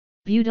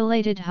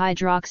Butylated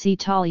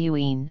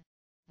hydroxytoluene,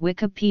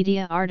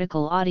 Wikipedia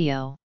article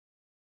audio.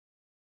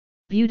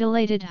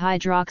 Butylated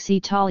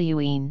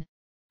hydroxytoluene,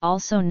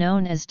 also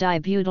known as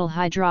dibutyl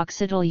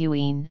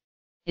hydroxytoluene,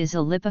 is a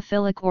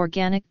lipophilic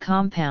organic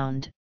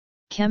compound,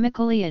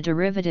 chemically a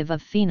derivative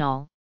of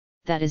phenol,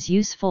 that is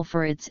useful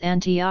for its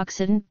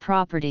antioxidant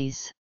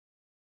properties.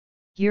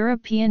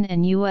 European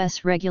and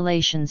US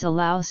regulations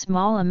allow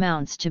small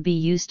amounts to be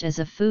used as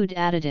a food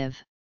additive.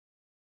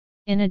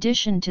 In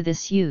addition to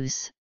this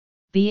use,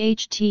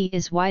 BHT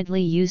is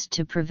widely used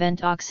to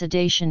prevent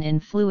oxidation in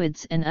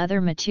fluids and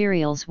other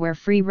materials where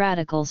free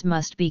radicals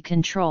must be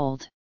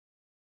controlled.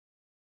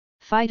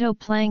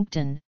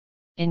 Phytoplankton,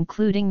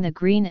 including the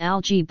green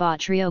algae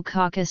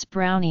Botryococcus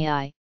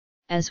brownii,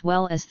 as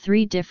well as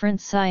 3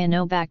 different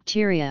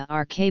cyanobacteria,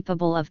 are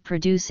capable of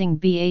producing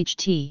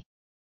BHT.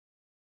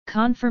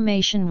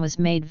 Confirmation was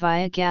made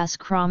via gas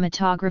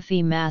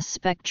chromatography mass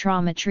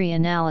spectrometry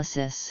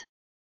analysis.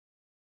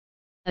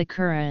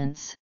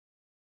 Occurrence.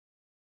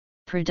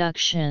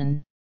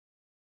 Production.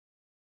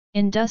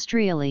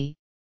 Industrially,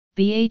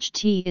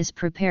 BHT is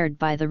prepared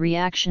by the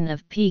reaction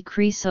of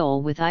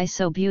p-cresol with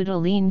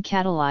isobutylene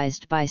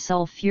catalyzed by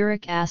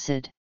sulfuric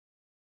acid.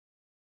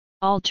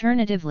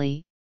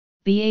 Alternatively,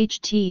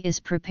 BHT is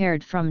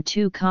prepared from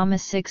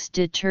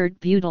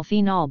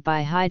 2,6-detertbutylphenol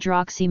by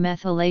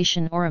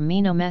hydroxymethylation or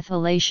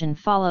aminomethylation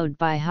followed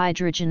by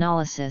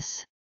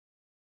hydrogenolysis.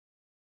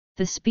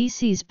 The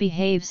species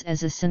behaves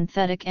as a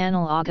synthetic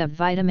analog of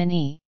vitamin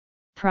E,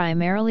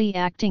 primarily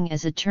acting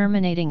as a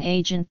terminating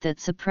agent that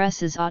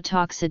suppresses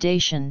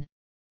autoxidation,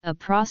 a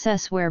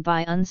process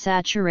whereby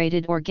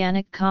unsaturated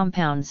organic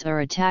compounds are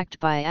attacked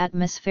by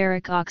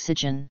atmospheric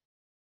oxygen.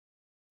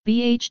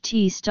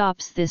 BHT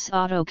stops this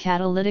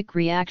autocatalytic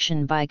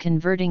reaction by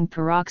converting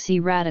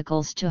peroxy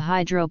radicals to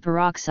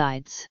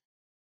hydroperoxides.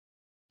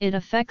 It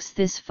affects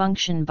this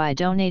function by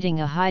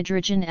donating a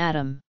hydrogen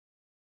atom.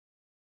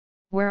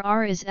 Where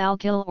R is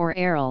alkyl or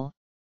aryl,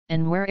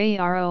 and where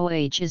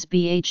AROH is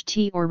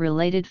BHT or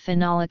related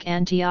phenolic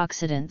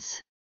antioxidants.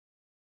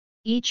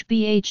 Each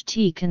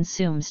BHT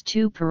consumes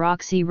 2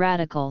 peroxy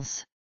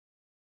radicals.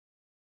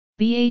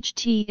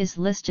 BHT is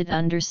listed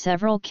under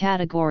several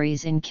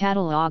categories in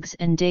catalogs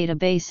and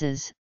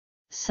databases,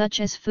 such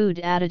as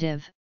food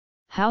additive,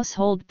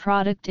 household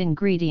product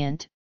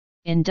ingredient,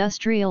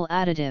 industrial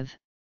additive,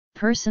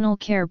 personal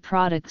care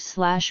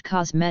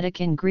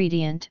product/cosmetic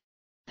ingredient,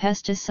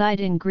 pesticide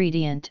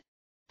ingredient,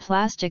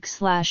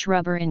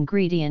 plastic/rubber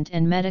ingredient,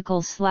 and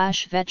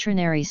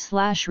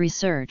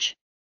medical/veterinary/research.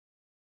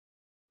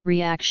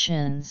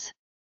 Reactions.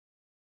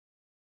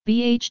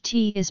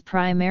 BHT is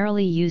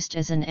primarily used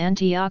as an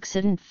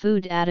antioxidant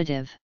food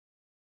additive.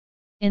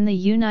 In the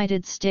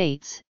United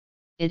States,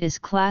 it is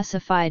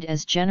classified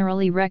as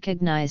generally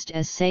recognized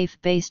as safe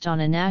based on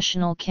a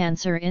National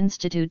Cancer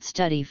Institute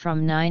study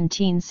from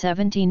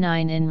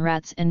 1979 in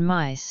rats and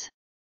mice.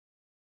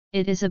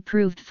 It is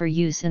approved for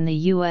use in the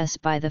U.S.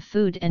 by the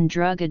Food and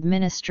Drug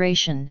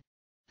Administration,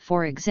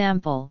 for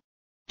example,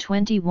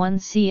 21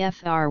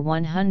 CFR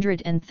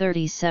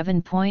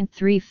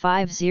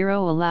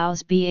 137.350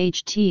 allows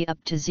BHT up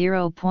to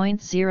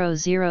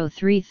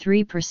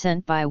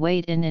 0.0033% by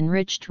weight in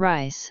enriched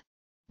rice,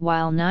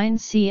 while 9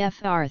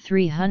 CFR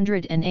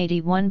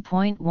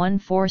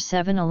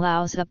 381.147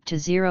 allows up to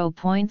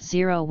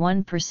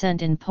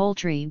 0.01% in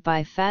poultry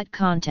by fat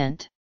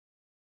content.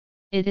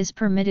 It is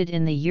permitted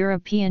in the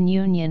European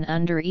Union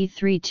under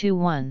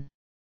E321.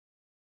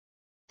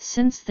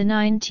 Since the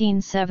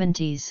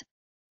 1970s,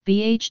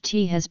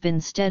 BHT has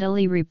been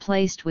steadily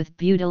replaced with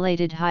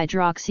butylated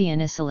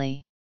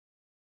hydroxyinitially.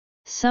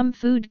 Some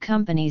food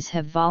companies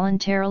have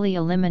voluntarily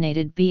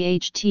eliminated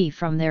BHT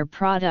from their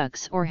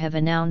products or have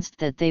announced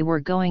that they were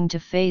going to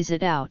phase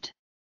it out.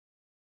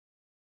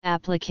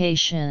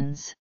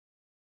 Applications.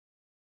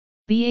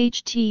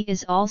 BHT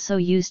is also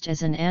used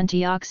as an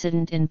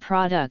antioxidant in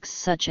products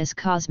such as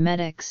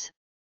cosmetics,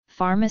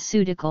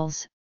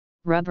 pharmaceuticals,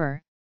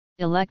 rubber,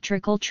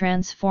 electrical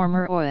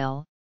transformer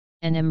oil,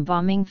 and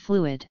embalming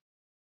fluid.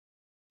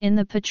 In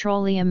the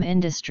petroleum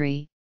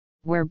industry,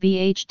 where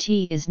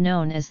BHT is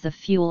known as the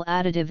fuel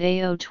additive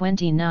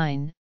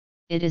AO29,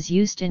 it is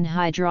used in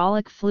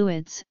hydraulic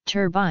fluids,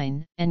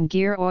 turbine and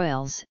gear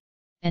oils,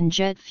 and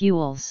jet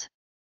fuels.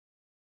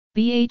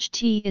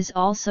 BHT is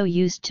also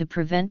used to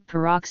prevent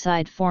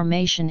peroxide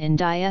formation in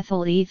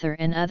diethyl ether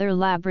and other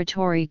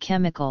laboratory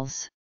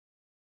chemicals.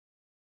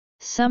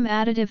 Some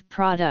additive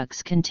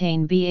products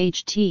contain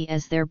BHT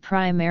as their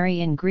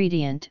primary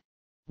ingredient,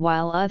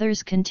 while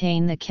others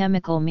contain the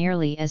chemical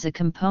merely as a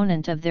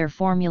component of their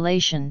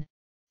formulation,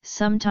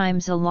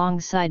 sometimes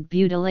alongside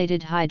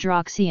butylated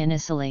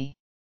hydroxyinitially.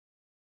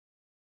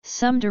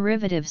 Some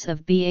derivatives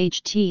of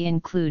BHT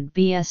include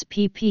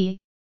BSPP,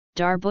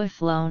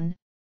 darbuflone,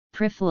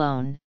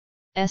 priflone,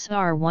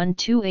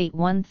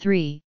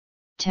 SR12813,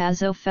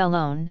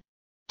 tazophelone,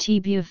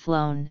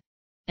 tebuflone,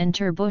 and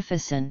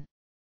terbufacin.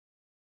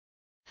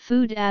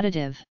 Food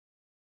additive.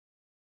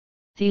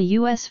 The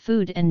U.S.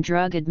 Food and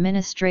Drug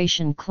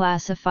Administration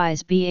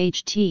classifies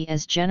BHT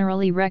as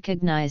generally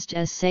recognized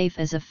as safe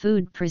as a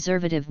food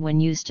preservative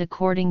when used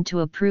according to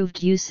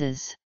approved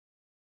uses.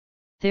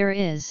 There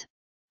is,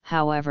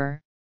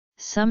 however,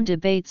 some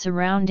debate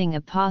surrounding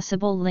a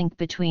possible link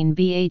between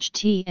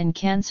BHT and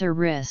cancer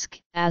risk,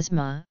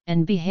 asthma,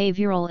 and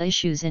behavioral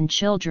issues in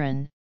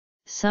children.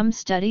 Some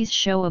studies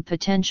show a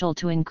potential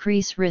to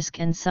increase risk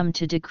and some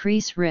to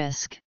decrease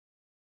risk.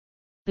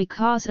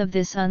 Because of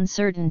this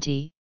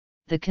uncertainty,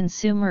 the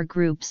consumer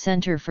group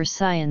Center for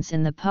Science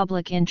in the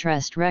Public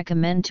Interest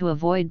recommend to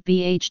avoid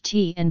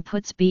BHT and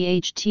puts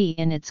BHT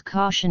in its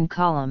caution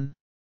column.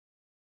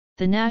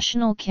 The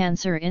National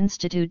Cancer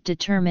Institute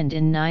determined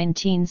in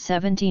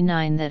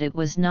 1979 that it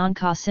was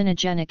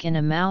non-carcinogenic in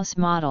a mouse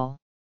model.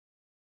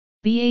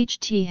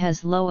 BHT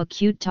has low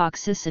acute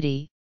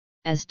toxicity,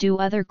 as do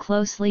other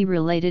closely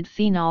related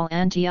phenol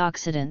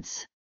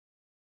antioxidants.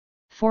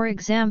 For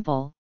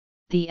example,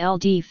 the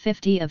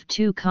LD50 of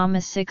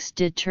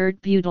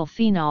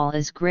 2,6-detertbutylphenol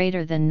is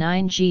greater than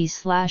 9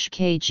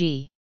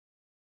 g/kg.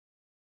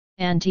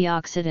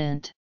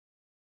 Antioxidant.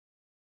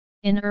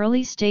 In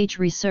early-stage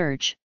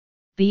research,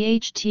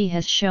 BHT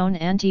has shown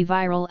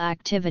antiviral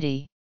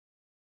activity.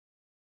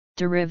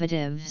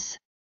 Derivatives.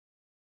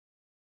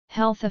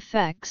 Health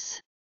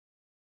effects.